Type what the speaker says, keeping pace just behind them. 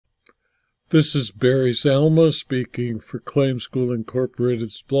This is Barry Zalma speaking for Claim School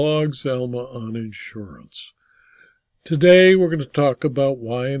Incorporated's blog, Zalma on Insurance. Today we're going to talk about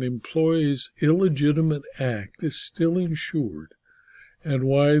why an employee's illegitimate act is still insured and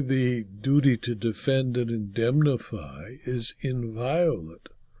why the duty to defend and indemnify is inviolate.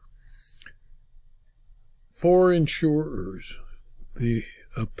 Four insurers, the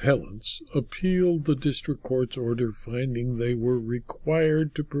appellants, appealed the district court's order finding they were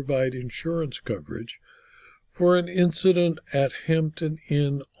required to provide insurance coverage for an incident at Hampton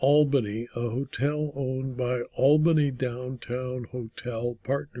Inn-Albany, a hotel owned by Albany Downtown Hotel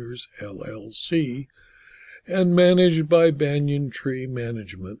Partners, LLC, and managed by Banyan Tree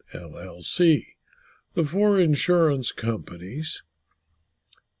Management, LLC. The four insurance companies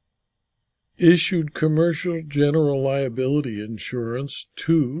issued commercial general liability insurance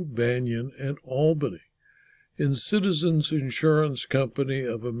to Banyan and Albany. In Citizens Insurance Company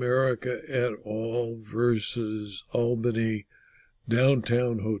of America et al. Versus Albany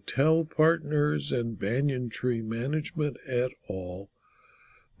Downtown Hotel Partners and Banyan Tree Management et al.,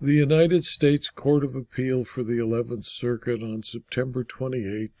 the United States Court of Appeal for the 11th Circuit on September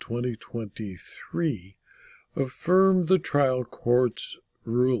 28, 2023, affirmed the trial court's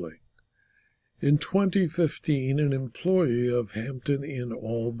ruling. In 2015, an employee of Hampton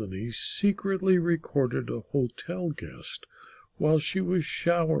Inn-Albany secretly recorded a hotel guest while she was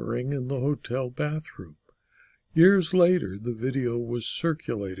showering in the hotel bathroom. Years later, the video was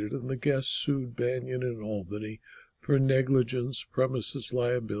circulated and the guest sued Banyan and Albany for negligence, premises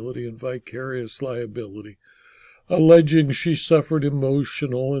liability, and vicarious liability, alleging she suffered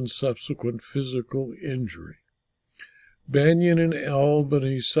emotional and subsequent physical injury. Banyan and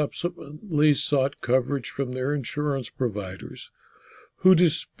Albany subsequently sought coverage from their insurance providers, who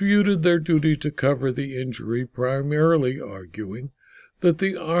disputed their duty to cover the injury, primarily arguing that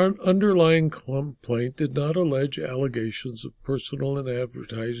the underlying complaint did not allege allegations of personal and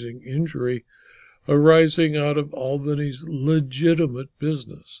advertising injury arising out of Albany's legitimate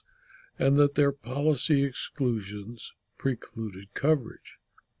business, and that their policy exclusions precluded coverage.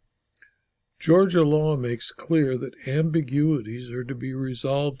 Georgia law makes clear that ambiguities are to be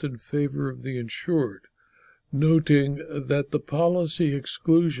resolved in favor of the insured, noting that the policy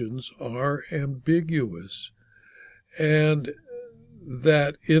exclusions are ambiguous, and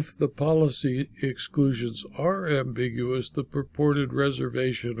that if the policy exclusions are ambiguous, the purported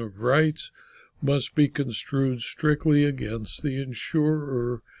reservation of rights must be construed strictly against the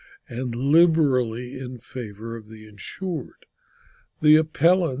insurer and liberally in favor of the insured. The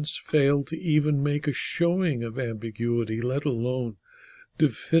appellants failed to even make a showing of ambiguity, let alone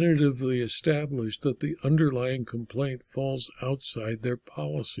definitively establish that the underlying complaint falls outside their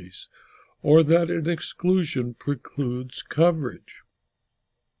policies, or that an exclusion precludes coverage.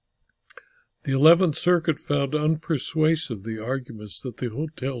 The 11th Circuit found unpersuasive the arguments that the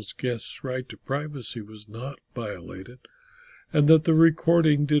hotel's guests' right to privacy was not violated, and that the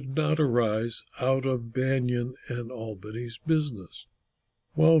recording did not arise out of Banyan and Albany's business.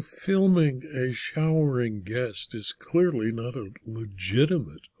 While filming a showering guest is clearly not a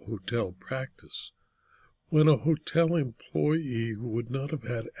legitimate hotel practice, when a hotel employee who would not have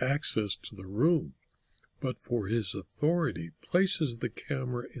had access to the room but for his authority places the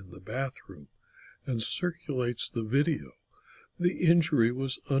camera in the bathroom and circulates the video, the injury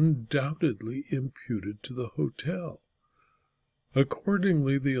was undoubtedly imputed to the hotel.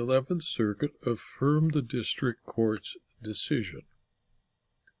 Accordingly, the 11th Circuit affirmed the district court's decision.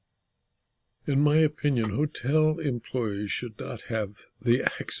 In my opinion, hotel employees should not have the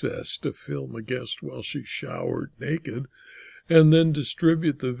access to film a guest while she showered naked and then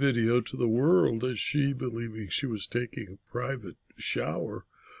distribute the video to the world as she, believing she was taking a private shower,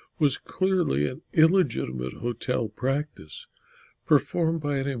 was clearly an illegitimate hotel practice performed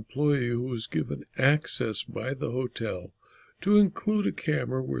by an employee who was given access by the hotel to include a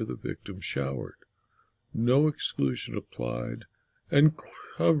camera where the victim showered. No exclusion applied, and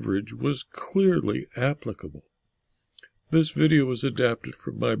coverage was clearly applicable. This video was adapted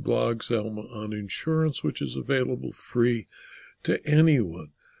from my blog, Zalma on Insurance, which is available free to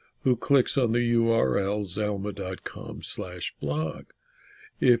anyone who clicks on the URL zalma.com/blog.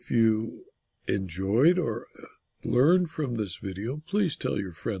 If you enjoyed or learned from this video, please tell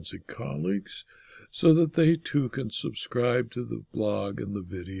your friends and colleagues so that they too can subscribe to the blog and the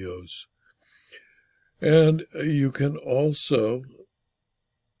videos. And you can also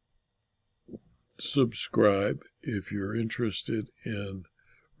subscribe if you're interested in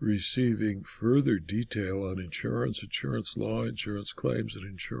receiving further detail on insurance, insurance law, insurance claims, and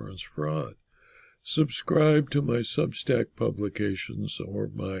insurance fraud. Subscribe to my Substack publications or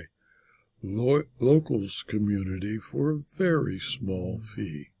my locals community for a very small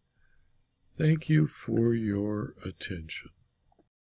fee. Thank you for your attention.